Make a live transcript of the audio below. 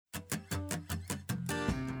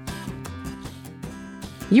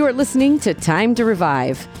You are listening to Time to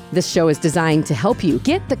Revive. This show is designed to help you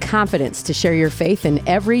get the confidence to share your faith in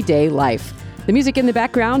everyday life. The music in the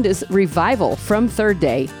background is Revival from Third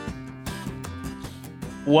Day.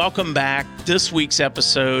 Welcome back. This week's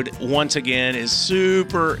episode, once again, is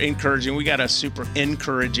super encouraging. We got a super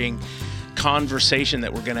encouraging conversation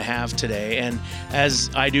that we're going to have today. And as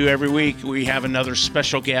I do every week, we have another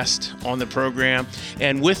special guest on the program.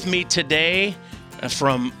 And with me today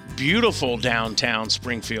from beautiful downtown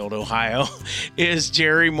Springfield, Ohio, is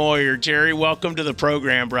Jerry Moyer. Jerry, welcome to the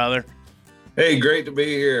program, brother. Hey, great to be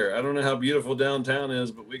here. I don't know how beautiful downtown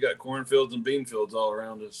is, but we got cornfields and bean fields all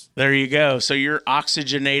around us. There you go. So you're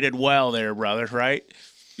oxygenated well there, brother, right?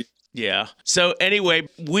 Yeah. So anyway,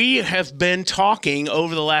 we have been talking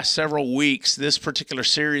over the last several weeks. This particular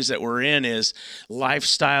series that we're in is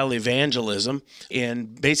lifestyle evangelism,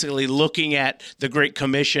 and basically looking at the Great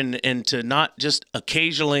Commission and to not just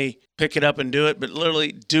occasionally pick it up and do it, but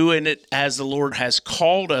literally doing it as the Lord has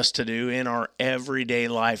called us to do in our everyday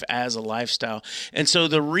life as a lifestyle. And so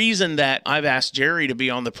the reason that I've asked Jerry to be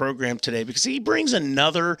on the program today, because he brings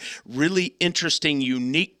another really interesting,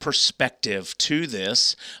 unique perspective to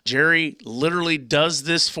this. Jerry literally does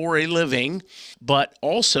this for a living, but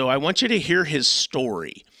also I want you to hear his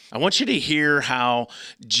story. I want you to hear how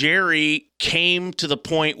Jerry came to the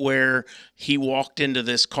point where he walked into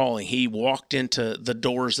this calling. He walked into the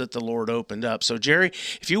doors that the Lord opened up. So, Jerry,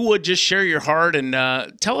 if you would just share your heart and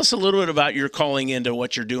tell us a little bit about your calling into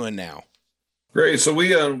what you're doing now. Great. So we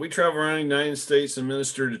travel around the United States and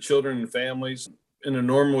minister to children and families. In a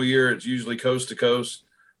normal year, it's usually coast to coast,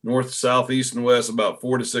 north, south, east, and west, about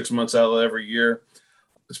 4 to 6 months out of every year.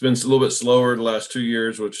 It's been a little bit slower the last 2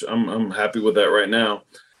 years, which I'm happy with that right now.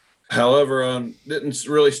 However, didn't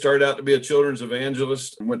really start out to be a children's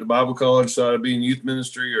evangelist. Went to Bible college, thought I'd be in youth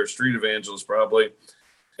ministry or street evangelist probably,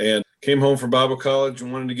 and came home from Bible college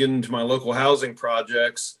and wanted to get into my local housing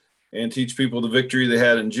projects and teach people the victory they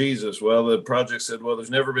had in Jesus. Well, the project said, well, there's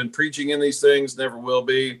never been preaching in these things, never will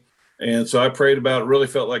be. And so I prayed about it, really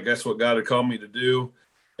felt like that's what God had called me to do.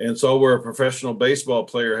 And so where a professional baseball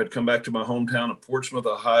player had come back to my hometown of Portsmouth,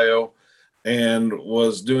 Ohio, and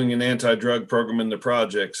was doing an anti-drug program in the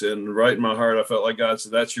projects. And right in my heart, I felt like God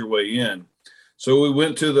said, that's your way in. So we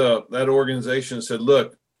went to that organization and said,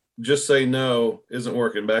 look, just say no isn't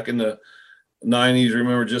working. Back in the 90s,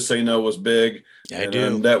 remember, just say no was big. I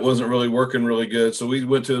do. That wasn't really working really good. So we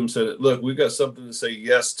went to them and said, look, we've got something to say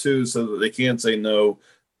yes to so that they can say no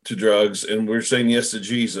to drugs. And we're saying yes to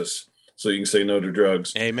Jesus so you can say no to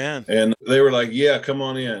drugs. Amen. And they were like, yeah, come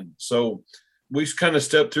on in. So we kind of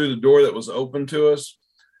stepped through the door that was open to us.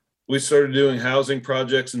 We started doing housing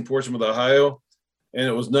projects in Portsmouth, Ohio, and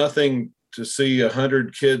it was nothing to see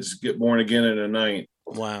 100 kids get born again in a night.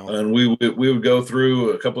 Wow. And we would go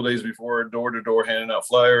through a couple of days before, door to door, handing out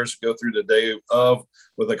flyers, go through the day of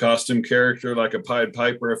with a costume character like a Pied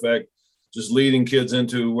Piper effect, just leading kids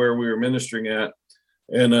into where we were ministering at.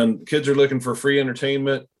 And kids are looking for free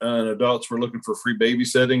entertainment, and adults were looking for free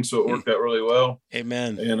babysitting, so it worked out really well.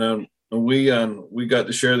 Amen. And we got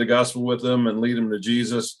to share the gospel with them and lead them to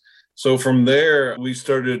Jesus. So from there, we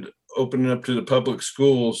started opening up to the public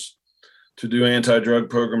schools to do anti-drug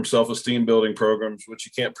programs, self-esteem building programs, which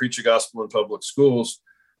you can't preach the gospel in public schools.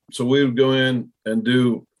 So we would go in and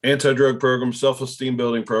do anti-drug programs, self-esteem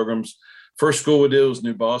building programs. First school we did was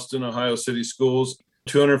New Boston, Ohio City Schools,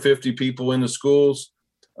 250 people in the schools.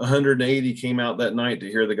 180 came out that night to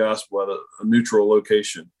hear the gospel at a neutral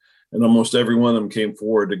location. And almost every one of them came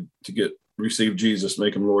forward to receive Jesus,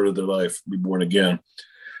 make him Lord of their life, be born again.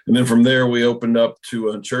 And then from there, we opened up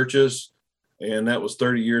to churches, and that was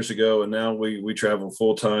 30 years ago. And now we travel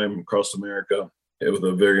full time across America with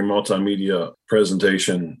a very multimedia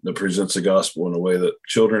presentation that presents the gospel in a way that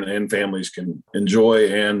children and families can enjoy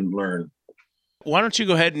and learn. Why don't you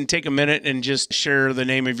go ahead and take a minute and just share the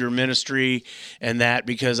name of your ministry and that,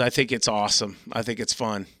 because I think it's awesome. I think it's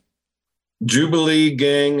fun. Jubilee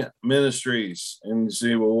Gang Ministries. And you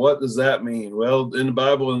say, well, what does that mean? Well, in the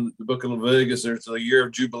Bible, in the book of Leviticus, there's a year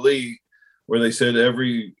of Jubilee where they said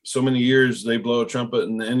every so many years they blow a trumpet,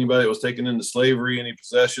 and anybody that was taken into slavery, any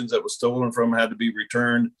possessions that was stolen from had to be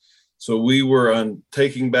returned. So we were on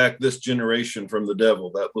taking back this generation from the devil.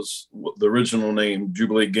 That was the original name,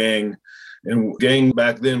 Jubilee Gang. And gang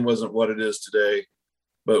back then wasn't what it is today.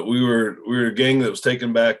 But we were a gang that was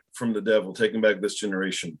taken back from the devil, taking back this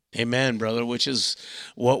generation. Amen, brother, which is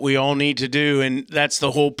what we all need to do. And that's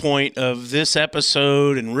the whole point of this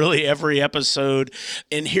episode and really every episode.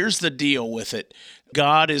 And here's the deal with it.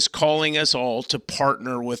 God is calling us all to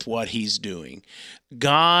partner with what he's doing.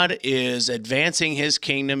 God is advancing his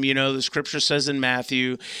kingdom. You know, the scripture says in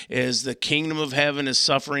Matthew is the kingdom of heaven is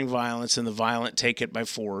suffering violence and the violent take it by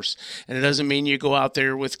force. And it doesn't mean you go out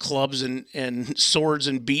there with clubs and swords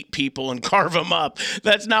and beat people and carve them up.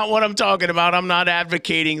 That's not what I'm talking about. I'm not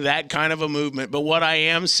advocating that kind of a movement. But what I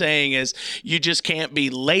am saying is you just can't be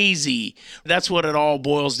lazy. That's what it all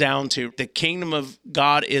boils down to. The kingdom of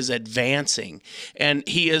God is advancing and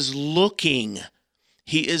he is looking.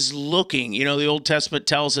 He is looking. You know, the Old Testament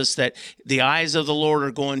tells us that the eyes of the Lord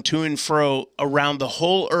are going to and fro around the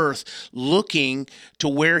whole earth, looking to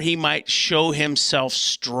where he might show himself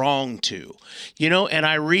strong to. You know, and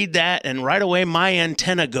I read that and right away my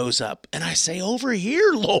antenna goes up and I say, over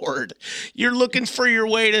here, Lord, you're looking for your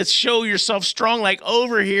way to show yourself strong. Like,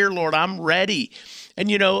 over here, Lord, I'm ready. And,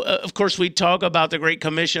 you know, of course, we talk about the Great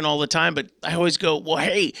Commission all the time, but I always go, well,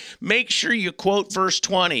 hey, make sure you quote verse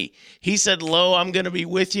 20. He said, lo, I'm going to be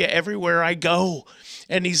with you everywhere I go.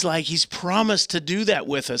 And he's like, he's promised to do that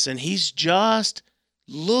with us. And he's just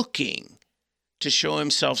looking to show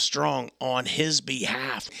himself strong on his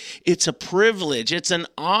behalf. It's a privilege. It's an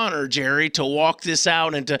honor, Jerry, to walk this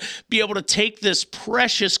out and to be able to take this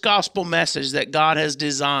precious gospel message that God has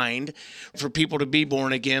designed for people to be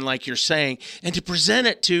born again, like you're saying, and to present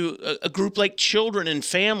it to a group like children and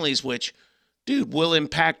families, which, dude, will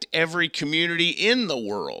impact every community in the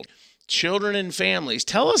world. Children and families.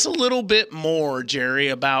 Tell us a little bit more, Jerry,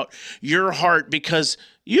 about your heart, because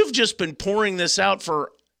you've just been pouring this out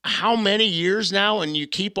for how many years now, and you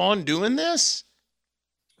keep on doing this?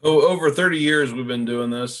 Oh, over 30 years we've been doing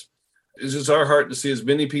this. It's just our heart to see as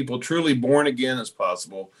many people truly born again as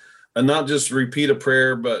possible, and not just repeat a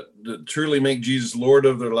prayer, but to truly make Jesus Lord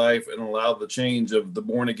of their life and allow the change of the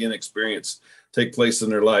born again experience take place in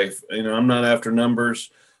their life. You know, I'm not after numbers.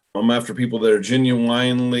 I'm after people that are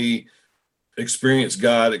genuinely experience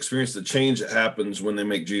God, experience the change that happens when they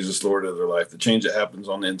make Jesus Lord of their life, the change that happens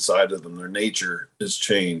on the inside of them. Their nature is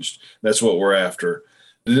changed. That's what we're after.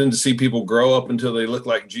 And then to see people grow up until they look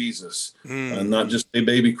like Jesus, not just be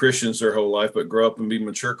baby Christians their whole life, but grow up and be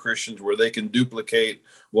mature Christians where they can duplicate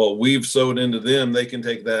what we've sowed into them. They can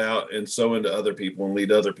take that out and sow into other people and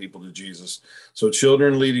lead other people to Jesus. So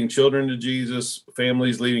children leading children to Jesus,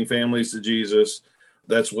 families leading families to Jesus.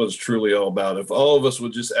 That's what it's truly all about. If all of us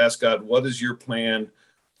would just ask God, what is your plan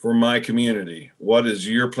for my community? What is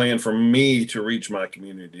your plan for me to reach my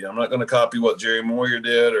community? I'm not going to copy what Jerry Moyer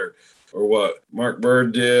did or what Mark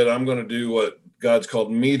Bird did. I'm going to do what God's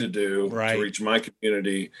called me to do to reach my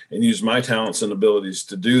community and use my talents and abilities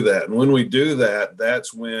to do that. And when we do that,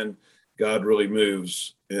 that's when God really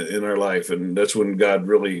moves in our life. And that's when God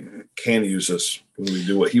really can use us, when we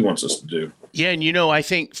do what he wants us to do. Yeah. And, you know, I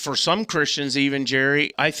think for some Christians, even,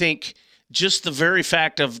 Jerry, I think just the very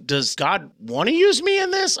fact of, does God want to use me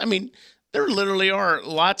in this? I mean, there literally are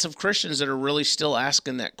lots of Christians that are really still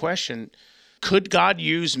asking that question. Could God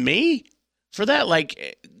use me for that?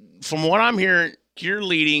 Like, from what I'm hearing, you're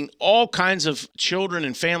leading all kinds of children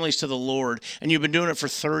and families to the Lord, and you've been doing it for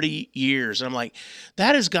 30 years. And I'm like,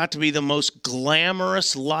 that has got to be the most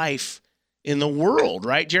glamorous life in the world,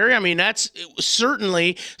 right, Jerry? I mean, that's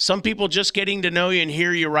certainly some people just getting to know you and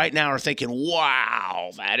hear you right now are thinking, wow,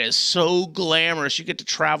 that is so glamorous. You get to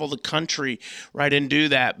travel the country, right, and do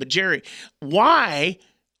that. But Jerry, why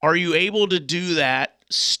are you able to do that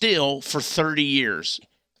still for 30 years?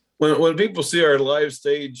 When people see our live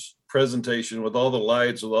stage presentation with all the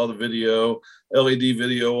lights, with all the video, LED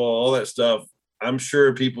video, all that stuff, I'm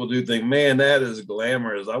sure people do think, man, that is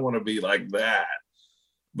glamorous. I want to be like that.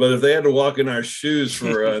 But if they had to walk in our shoes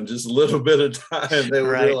for just a little bit of time, they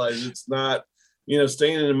would realize it's not, you know,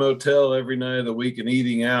 staying in a motel every night of the week and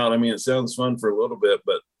eating out. I mean, it sounds fun for a little bit,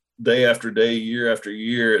 but day after day, year after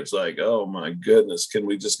year, it's like, oh my goodness, can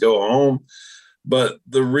we just go home? But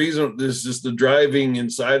the reason is just the driving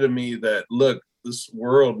inside of me that, look, this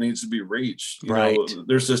world needs to be reached. You know,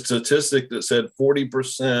 there's a statistic that said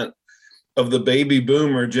 40% of the baby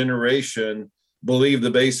boomer generation believe the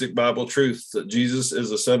basic Bible truths that Jesus is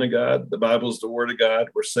the Son of God, the Bible is the Word of God,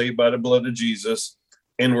 we're saved by the blood of Jesus,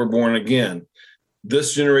 and we're born again.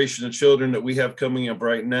 This generation of children that we have coming up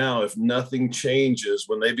right now, if nothing changes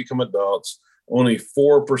when they become adults, only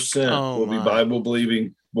 4% will be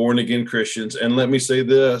Bible-believing, born-again Christians. And let me say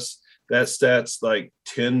this, that stat's like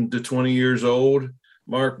 10 to 20 years old.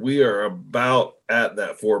 Mark, we are about at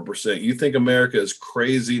that 4%. You think America is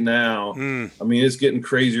crazy now. I mean, it's getting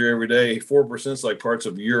crazier every day. 4% is like parts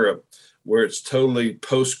of Europe where it's totally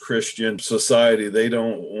post-Christian society. They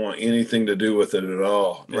don't want anything to do with it at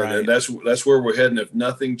all. And that's where we're heading. If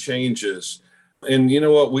nothing changes, And you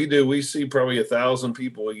know what we do? We see probably 1,000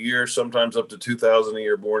 people a year, sometimes up to 2,000 a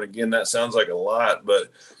year born again. That sounds like a lot,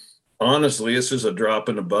 but honestly, it's just a drop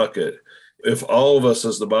in the bucket. If all of us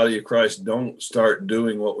as the body of Christ don't start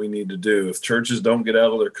doing what we need to do, if churches don't get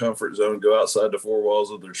out of their comfort zone, go outside the four walls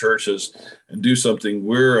of their churches and do something,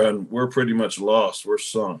 we're pretty much lost. We're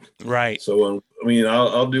sunk. Right. So,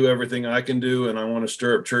 I'll do everything I can do, and I want to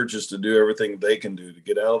stir up churches to do everything they can do to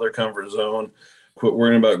get out of their comfort zone, quit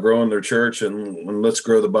worrying about growing their church, and let's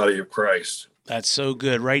grow the body of Christ. That's so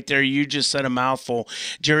good. Right there, you just said a mouthful.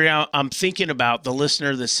 Jerry, I'm thinking about the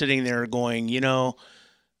listener that's sitting there going,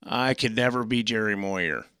 I could never be Jerry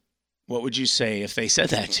Moyer. What would you say if they said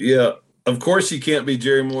that to you? Yeah, of course you can't be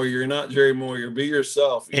Jerry Moyer. You're not Jerry Moyer. Be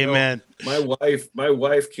yourself. Amen. My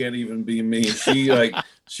wife can't even be me.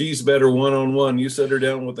 She's better one-on-one. You set her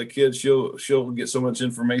down with a kid, she'll get so much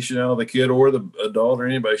information out of the kid or the adult or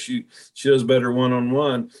anybody. She does better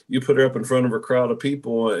one-on-one. You put her up in front of a crowd of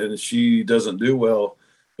people and she doesn't do well.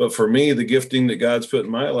 But for me, the gifting that God's put in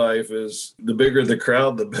my life is the bigger the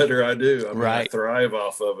crowd, the better I do. Right. I thrive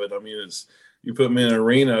off of it. You put me in an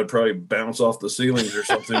arena, I'd probably bounce off the ceilings or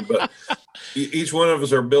something. But each one of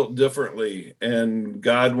us are built differently, and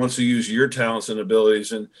God wants to use your talents and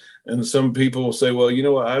abilities. And some people will say, well, you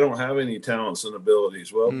know what? I don't have any talents and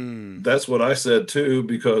abilities. Well, That's what I said too,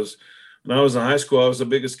 because when I was in high school, I was the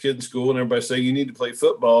biggest kid in school, and everybody say you need to play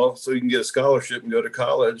football so you can get a scholarship and go to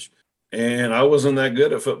college. And I wasn't that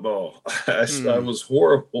good at football. I was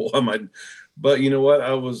horrible. But you know what?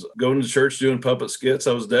 I was going to church doing puppet skits.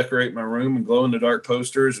 I was decorating my room and glow in the dark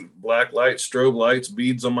posters, black lights, strobe lights,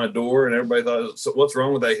 beads on my door. And everybody thought, so what's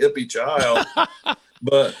wrong with that hippie child?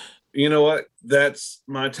 But you know what? That's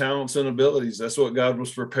my talents and abilities. That's what God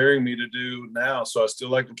was preparing me to do now. So I still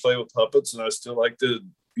like to play with puppets, and I still like to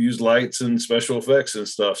use lights and special effects and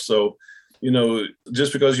stuff. So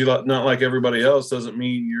just because you're not like everybody else doesn't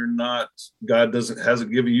mean you're not. God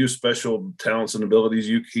hasn't given you special talents and abilities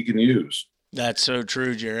he can use. That's so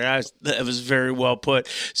true, Jerry. That was very well put.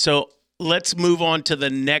 So let's move on to the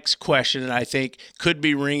next question that I think could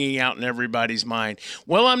be ringing out in everybody's mind.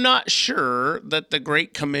 Well, I'm not sure that the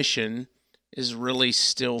Great Commission is really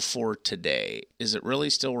still for today. Is it really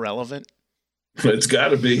still relevant? It's got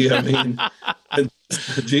to be.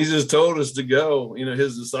 Jesus told us to go,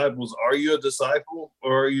 his disciples. Are you a disciple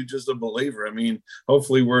or are you just a believer?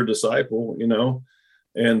 Hopefully we're a disciple,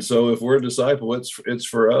 And so if we're a disciple, it's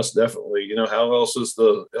for us, definitely. How else is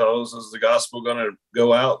the gospel going to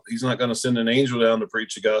go out? He's not going to send an angel down to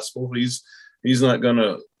preach the gospel. He's not going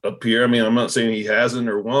to appear. I'm not saying he hasn't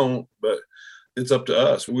or won't, but it's up to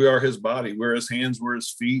us. We are his body. We're his hands, we're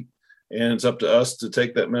his feet. And it's up to us to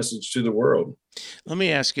take that message to the world. Let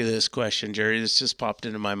me ask you this question, Jerry. This just popped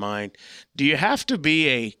into my mind. Do you have to be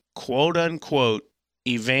a quote unquote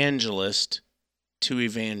evangelist to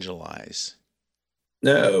evangelize?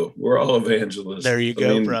 No, we're all evangelists. There you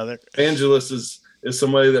go, brother. Evangelist is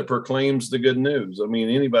somebody that proclaims the good news.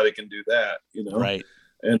 Anybody can do that, Right.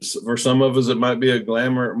 And for some of us, it might be a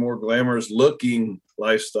more glamorous looking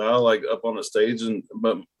lifestyle, like up on the stage.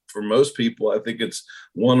 But for most people, I think it's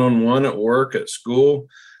one-on-one at work, at school,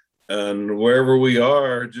 and wherever we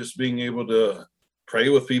are, just being able to pray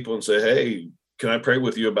with people and say, hey, can I pray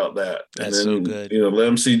with you about that? That's and then, so good. Let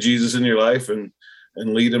them see Jesus in your life and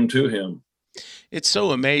lead them to him. It's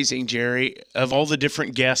so amazing, Jerry, of all the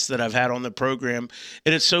different guests that I've had on the program.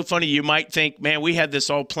 And it's so funny. You might think, man, we had this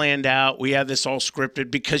all planned out. We had this all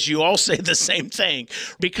scripted, because you all say the same thing,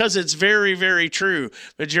 because it's very, very true.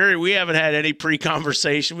 But Jerry, we haven't had any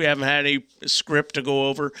pre-conversation. We haven't had any script to go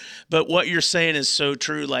over. But what you're saying is so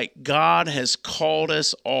true. Like, God has called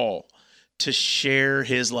us all to share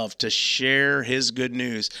his love, to share his good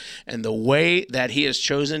news. And the way that he has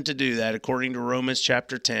chosen to do that, according to Romans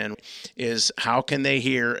chapter 10, is how can they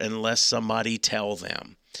hear unless somebody tell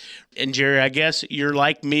them? And Jerry, I guess you're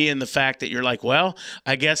like me in the fact that you're like, well,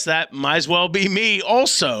 I guess that might as well be me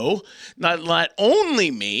also. Not only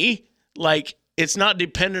me, like it's not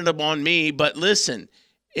dependent upon me, but listen,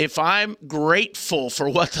 if I'm grateful for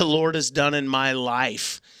what the Lord has done in my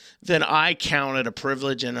life, then I count it a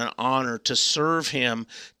privilege and an honor to serve him,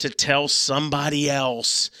 to tell somebody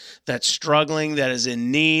else that's struggling, that is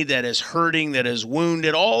in need, that is hurting, that is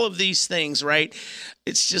wounded, all of these things, right?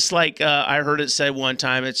 It's just like I heard it said one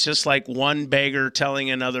time, it's just like one beggar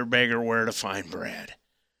telling another beggar where to find bread.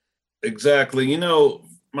 Exactly.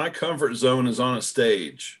 My comfort zone is on a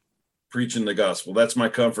stage preaching the gospel. That's my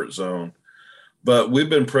comfort zone. But we've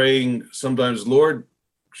been praying sometimes, Lord,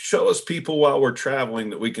 show us people while we're traveling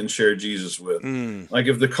that we can share Jesus with. Like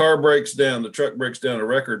if the car breaks down, the truck breaks down, a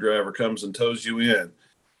record driver comes and tows you in.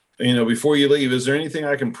 Before you leave, is there anything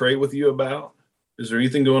I can pray with you about? Is there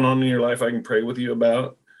anything going on in your life I can pray with you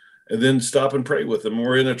about? And then stop and pray with them.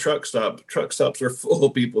 We're in a truck stop. Truck stops are full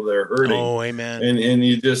of people that are hurting. Oh, amen. And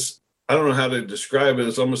you just, I don't know how to describe it.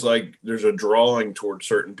 It's almost like there's a drawing towards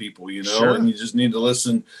certain people, Sure. and you just need to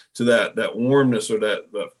listen to that warmness or that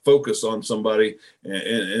focus on somebody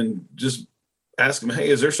and just ask them, hey,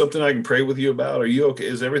 is there something I can pray with you about? Are you okay?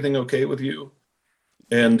 Is everything okay with you?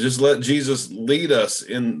 And just let Jesus lead us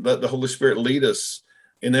let the Holy Spirit lead us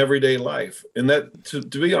in everyday life. And that, to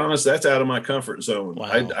be honest, that's out of my comfort zone.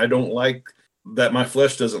 Wow. I don't like that. My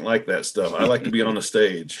flesh doesn't like that stuff. I like to be on the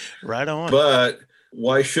stage. Right on. But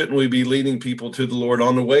why shouldn't we be leading people to the Lord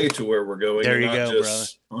on the way to where we're going? There you not go,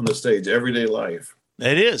 just on the stage, everyday life.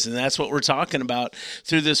 It is, and that's what we're talking about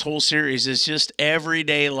through this whole series, is just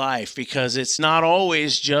everyday life, because it's not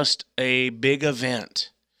always just a big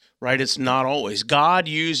event, right? It's not always. God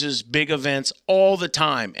uses big events all the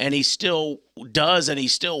time, and he still does, and he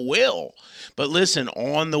still will. But listen,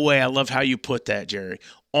 on the way, I love how you put that, Jerry,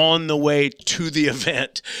 on the way to the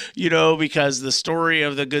event, because the story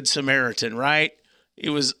of the Good Samaritan, right? It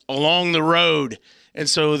was along the road, and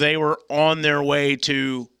so they were on their way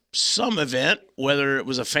to some event, whether it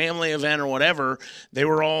was a family event or whatever. They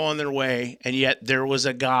were all on their way, and yet there was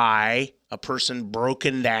a person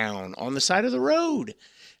broken down on the side of the road.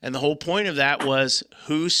 And the whole point of that was,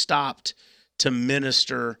 who stopped to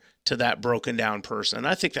minister to that broken down person? And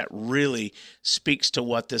I think that really speaks to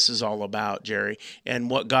what this is all about, Jerry. And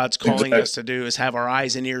what God's calling us to do is have our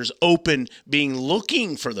eyes and ears open,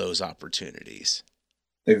 looking for those opportunities.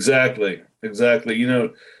 Exactly.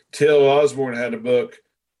 Till Osborne had a book,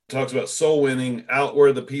 talks about soul winning out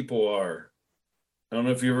where the people are. I don't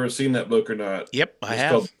know if you've ever seen that book or not. Yep, I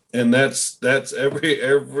have. And that's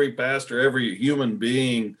every pastor, every human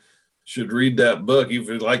being should read that book. If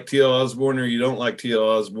you like T.L. Osborne or you don't like T.L.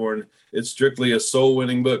 Osborne, it's strictly a soul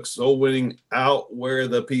winning book, soul winning out where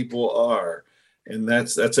the people are. And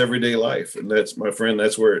that's everyday life. And that's, my friend,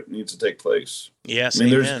 that's where it needs to take place. Yes,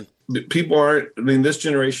 amen. This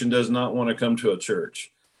generation does not want to come to a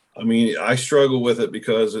church. I struggle with it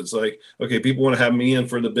because it's like, okay, people want to have me in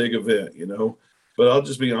for the big event, but I'll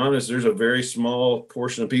just be honest. There's a very small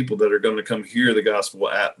portion of people that are going to come hear the gospel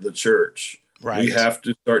at the church. Right. We have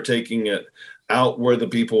to start taking it out where the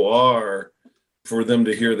people are for them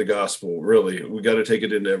to hear the gospel. Really, we got to take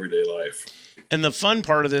it into everyday life. And the fun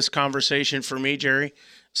part of this conversation for me, Jerry,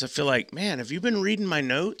 is I feel like, man, have you been reading my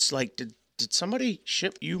notes? Like, did somebody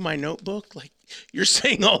ship you my notebook? Like, you're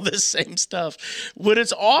saying all this same stuff. But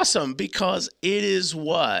it's awesome, because it is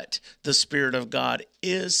what the Spirit of God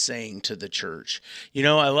is saying to the church.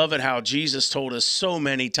 I love it how Jesus told us so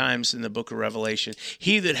many times in the book of Revelation,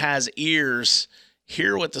 he that has ears,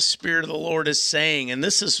 hear what the Spirit of the Lord is saying. And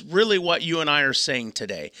this is really what you and I are saying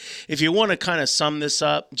today. If you want to kind of sum this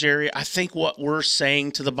up, Jerry, I think what we're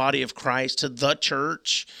saying to the body of Christ, to the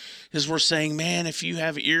church, is we're saying, man, if you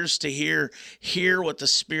have ears to hear what the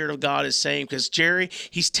Spirit of God is saying. Because, Jerry,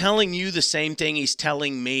 he's telling you the same thing he's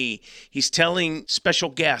telling me. He's telling special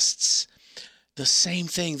guests the same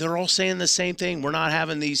thing. They're all saying the same thing. We're not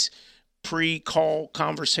having these pre-call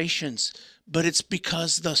conversations, but it's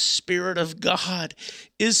because the Spirit of God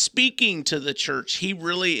is speaking to the church. He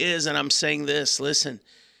really is. And I'm saying this, listen,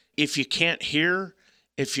 if you can't hear,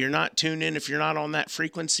 if you're not tuned in, if you're not on that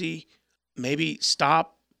frequency, maybe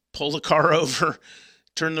stop, pull the car over,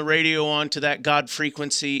 turn the radio on to that God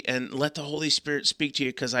frequency, and let the Holy Spirit speak to you,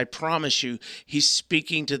 because I promise you, he's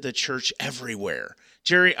speaking to the church everywhere.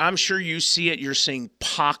 Jerry, I'm sure you see it. You're seeing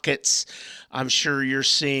pockets. I'm sure you're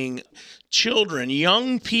seeing children,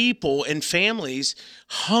 young people, and families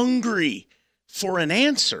hungry for an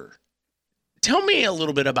answer. Tell me a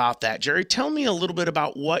little bit about that, Jerry. Tell me a little bit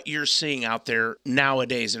about what you're seeing out there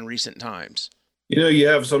nowadays in recent times. You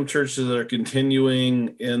have some churches that are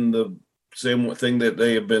continuing in the same thing that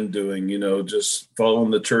they have been doing, just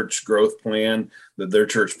following the church growth plan that their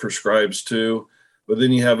church prescribes to. But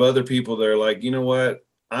then you have other people that are like, you know what?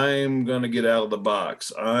 I'm going to get out of the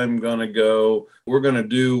box. I'm going to go. We're going to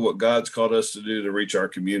do what God's called us to do to reach our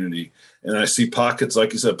community. And I see pockets,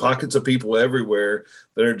 like you said, pockets of people everywhere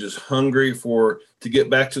that are just hungry to get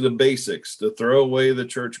back to the basics, to throw away the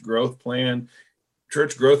church growth plan.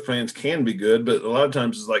 Church growth plans can be good, but a lot of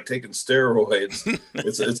times it's like taking steroids.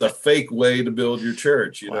 It's a fake way to build your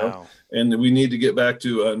church, Wow. And we need to get back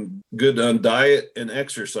to good diet and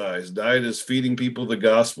exercise. Diet is feeding people the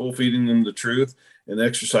gospel, feeding them the truth, and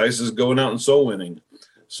exercise is going out and soul winning.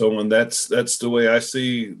 So, and that's the way I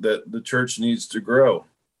see that the church needs to grow.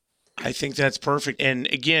 I think that's perfect. And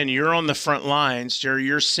again, you're on the front lines, Jerry.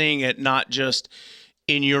 You're seeing it not just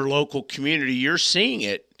in your local community. You're seeing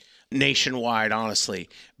it nationwide, honestly.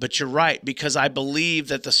 But you're right, because I believe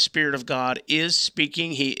that the Spirit of God is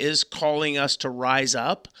speaking. He is calling us to rise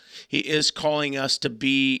up. He is calling us to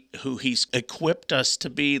be who He's equipped us to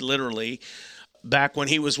be, literally, back when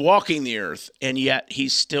He was walking the earth. And yet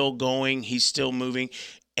He's still going, He's still moving.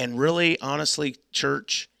 And really, honestly,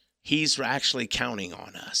 church, He's actually counting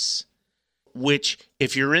on us. Which,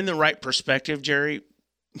 if you're in the right perspective, Jerry,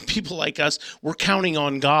 people like us, we're counting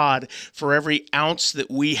on God for every ounce that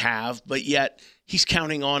we have, but yet He's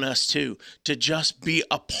counting on us too, to just be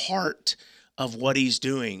a part of what He's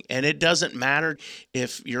doing. And it doesn't matter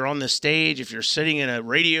if you're on the stage, if you're sitting in a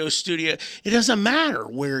radio studio, it doesn't matter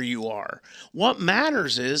where you are. What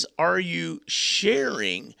matters is, are you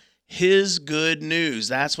sharing His good news?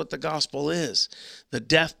 That's what the gospel is. The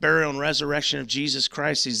death, burial, and resurrection of Jesus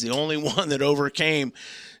Christ. He's the only one that overcame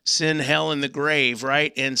sin, hell, and the grave,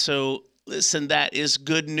 right? And so, listen, that is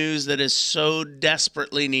good news that is so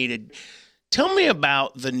desperately needed. Tell me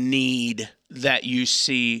about the need that you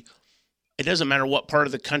see. It doesn't matter what part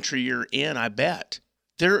of the country you're in, I bet.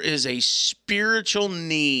 There is a spiritual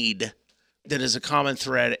need that is a common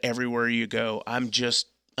thread everywhere you go. I'm just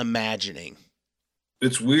imagining.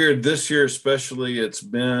 It's weird this year, especially. It's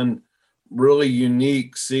been really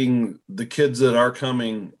unique seeing the kids that are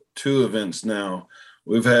coming to events now.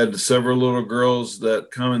 We've had several little girls that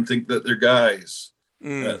come and think that they're guys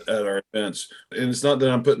at our events. And it's not that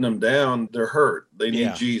I'm putting them down. They're hurt. They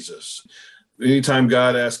need Jesus. Anytime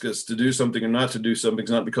God asks us to do something or not to do something,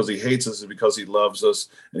 it's not because He hates us, it's because He loves us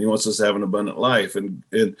and He wants us to have an abundant life. And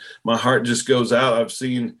my heart just goes out. I've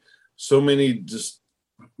seen so many just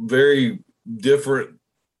very different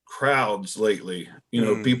crowds lately,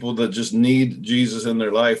 people that just need Jesus in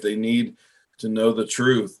their life. They need to know the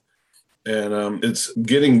truth. And it's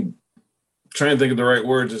getting, trying to think of the right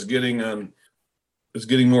words, it's getting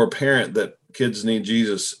more apparent that kids need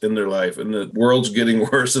Jesus in their life, and the world's getting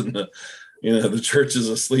worse, and the church is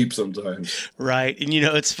asleep sometimes. Right. And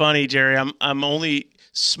it's funny, Jerry, I'm only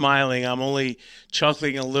smiling. I'm only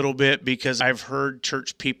chuckling a little bit because I've heard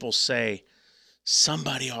church people say,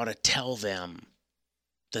 somebody ought to tell them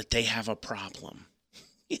that they have a problem.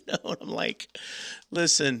 And I'm like,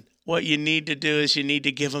 listen, what you need to do is you need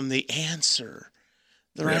to give them the answer,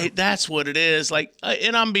 right? Yeah. That's what it is. Like,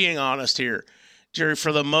 and I'm being honest here, Jerry,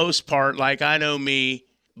 for the most part, like I know me,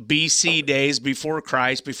 BC days before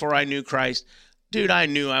Christ, before I knew Christ, dude, I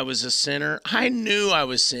knew I was a sinner. I knew I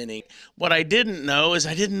was sinning. What I didn't know is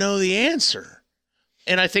I didn't know the answer.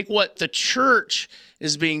 And I think what the church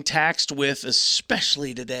is being taxed with,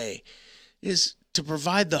 especially today, is to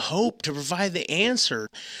provide the hope, to provide the answer.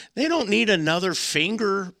 They don't need another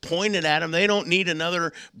finger pointed at them. They don't need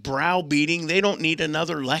another browbeating. They don't need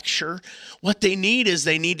another lecture. What they need is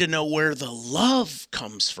they need to know where the love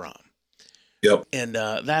comes from. Yep. And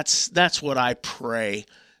that's what I pray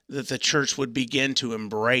that the church would begin to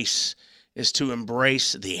embrace, is to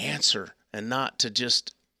embrace the answer and not to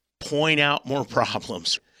just point out more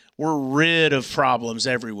problems. We're rid of problems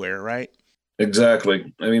everywhere, right?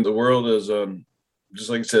 Exactly. I mean, the world is just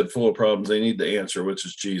like I said, full of problems. They need the answer, which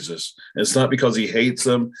is Jesus. And it's not because He hates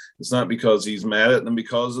them. It's not because He's mad at them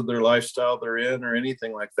because of their lifestyle they're in or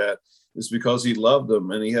anything like that. It's because He loved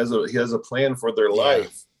them, and He has a plan for their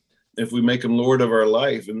life. If we make Him Lord of our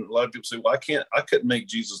life, and a lot of people say, well, I couldn't make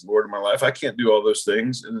Jesus Lord of my life. I can't do all those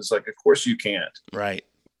things. And it's like, of course you can't. Right.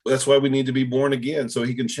 That's why we need to be born again, so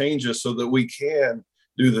He can change us so that we can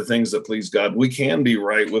do the things that please God. We can be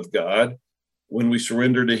right with God when we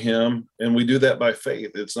surrender to Him, and we do that by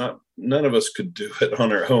faith. It's not, none of us could do it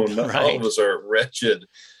on our own. Not all of us are wretched,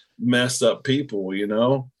 messed up people,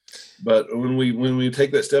 But when we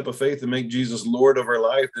take that step of faith and make Jesus Lord of our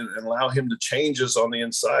life and allow Him to change us on the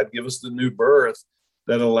inside, give us the new birth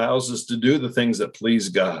that allows us to do the things that please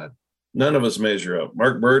God. None of us measure up.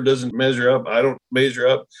 Mark Bird doesn't measure up. I don't measure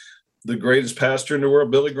up. The greatest pastor in the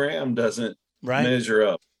world, Billy Graham, doesn't measure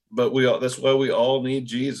up. But that's why we all need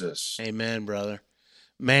Jesus. Amen, brother.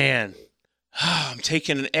 Man, I'm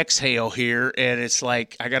taking an exhale here, and it's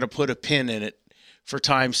like I got to put a pin in it for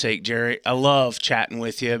time's sake, Jerry. I love chatting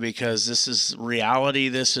with you because this is reality.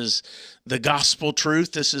 This is the gospel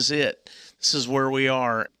truth. This is it. This is where we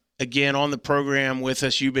are. Again, on the program with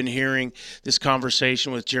us, you've been hearing this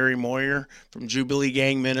conversation with Jerry Moyer from Jubilee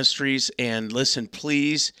Gang Ministries. And listen,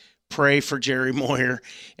 please pray for Jerry Moyer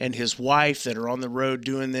and his wife that are on the road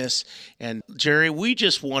doing this. And Jerry, we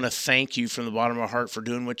just want to thank you from the bottom of our heart for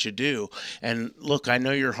doing what you do. And look, I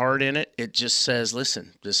know your heart in it. It just says,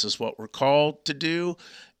 listen, this is what we're called to do,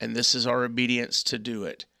 and this is our obedience to do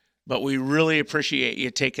it. But we really appreciate you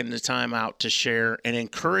taking the time out to share and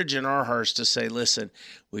encourage in our hearts to say, listen,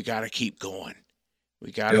 we got to keep going.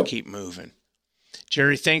 We got to keep moving.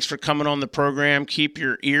 Jerry, thanks for coming on the program. Keep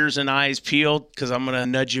your ears and eyes peeled because I'm going to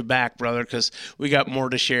nudge you back, brother, because we got more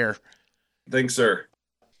to share. Thanks, sir.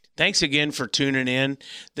 Thanks again for tuning in.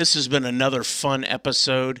 This has been another fun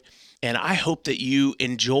episode, and I hope that you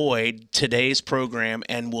enjoyed today's program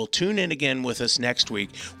and will tune in again with us next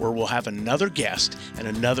week where we'll have another guest and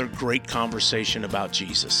another great conversation about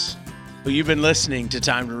Jesus. Well, you've been listening to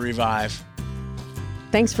Time to Revive.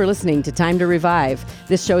 Thanks for listening to Time to Revive.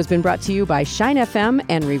 This show has been brought to you by Shine FM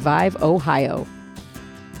and Revive Ohio.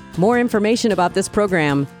 More information about this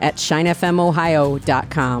program at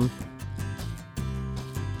shinefmohio.com.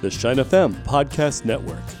 The Shine FM Podcast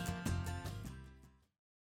Network.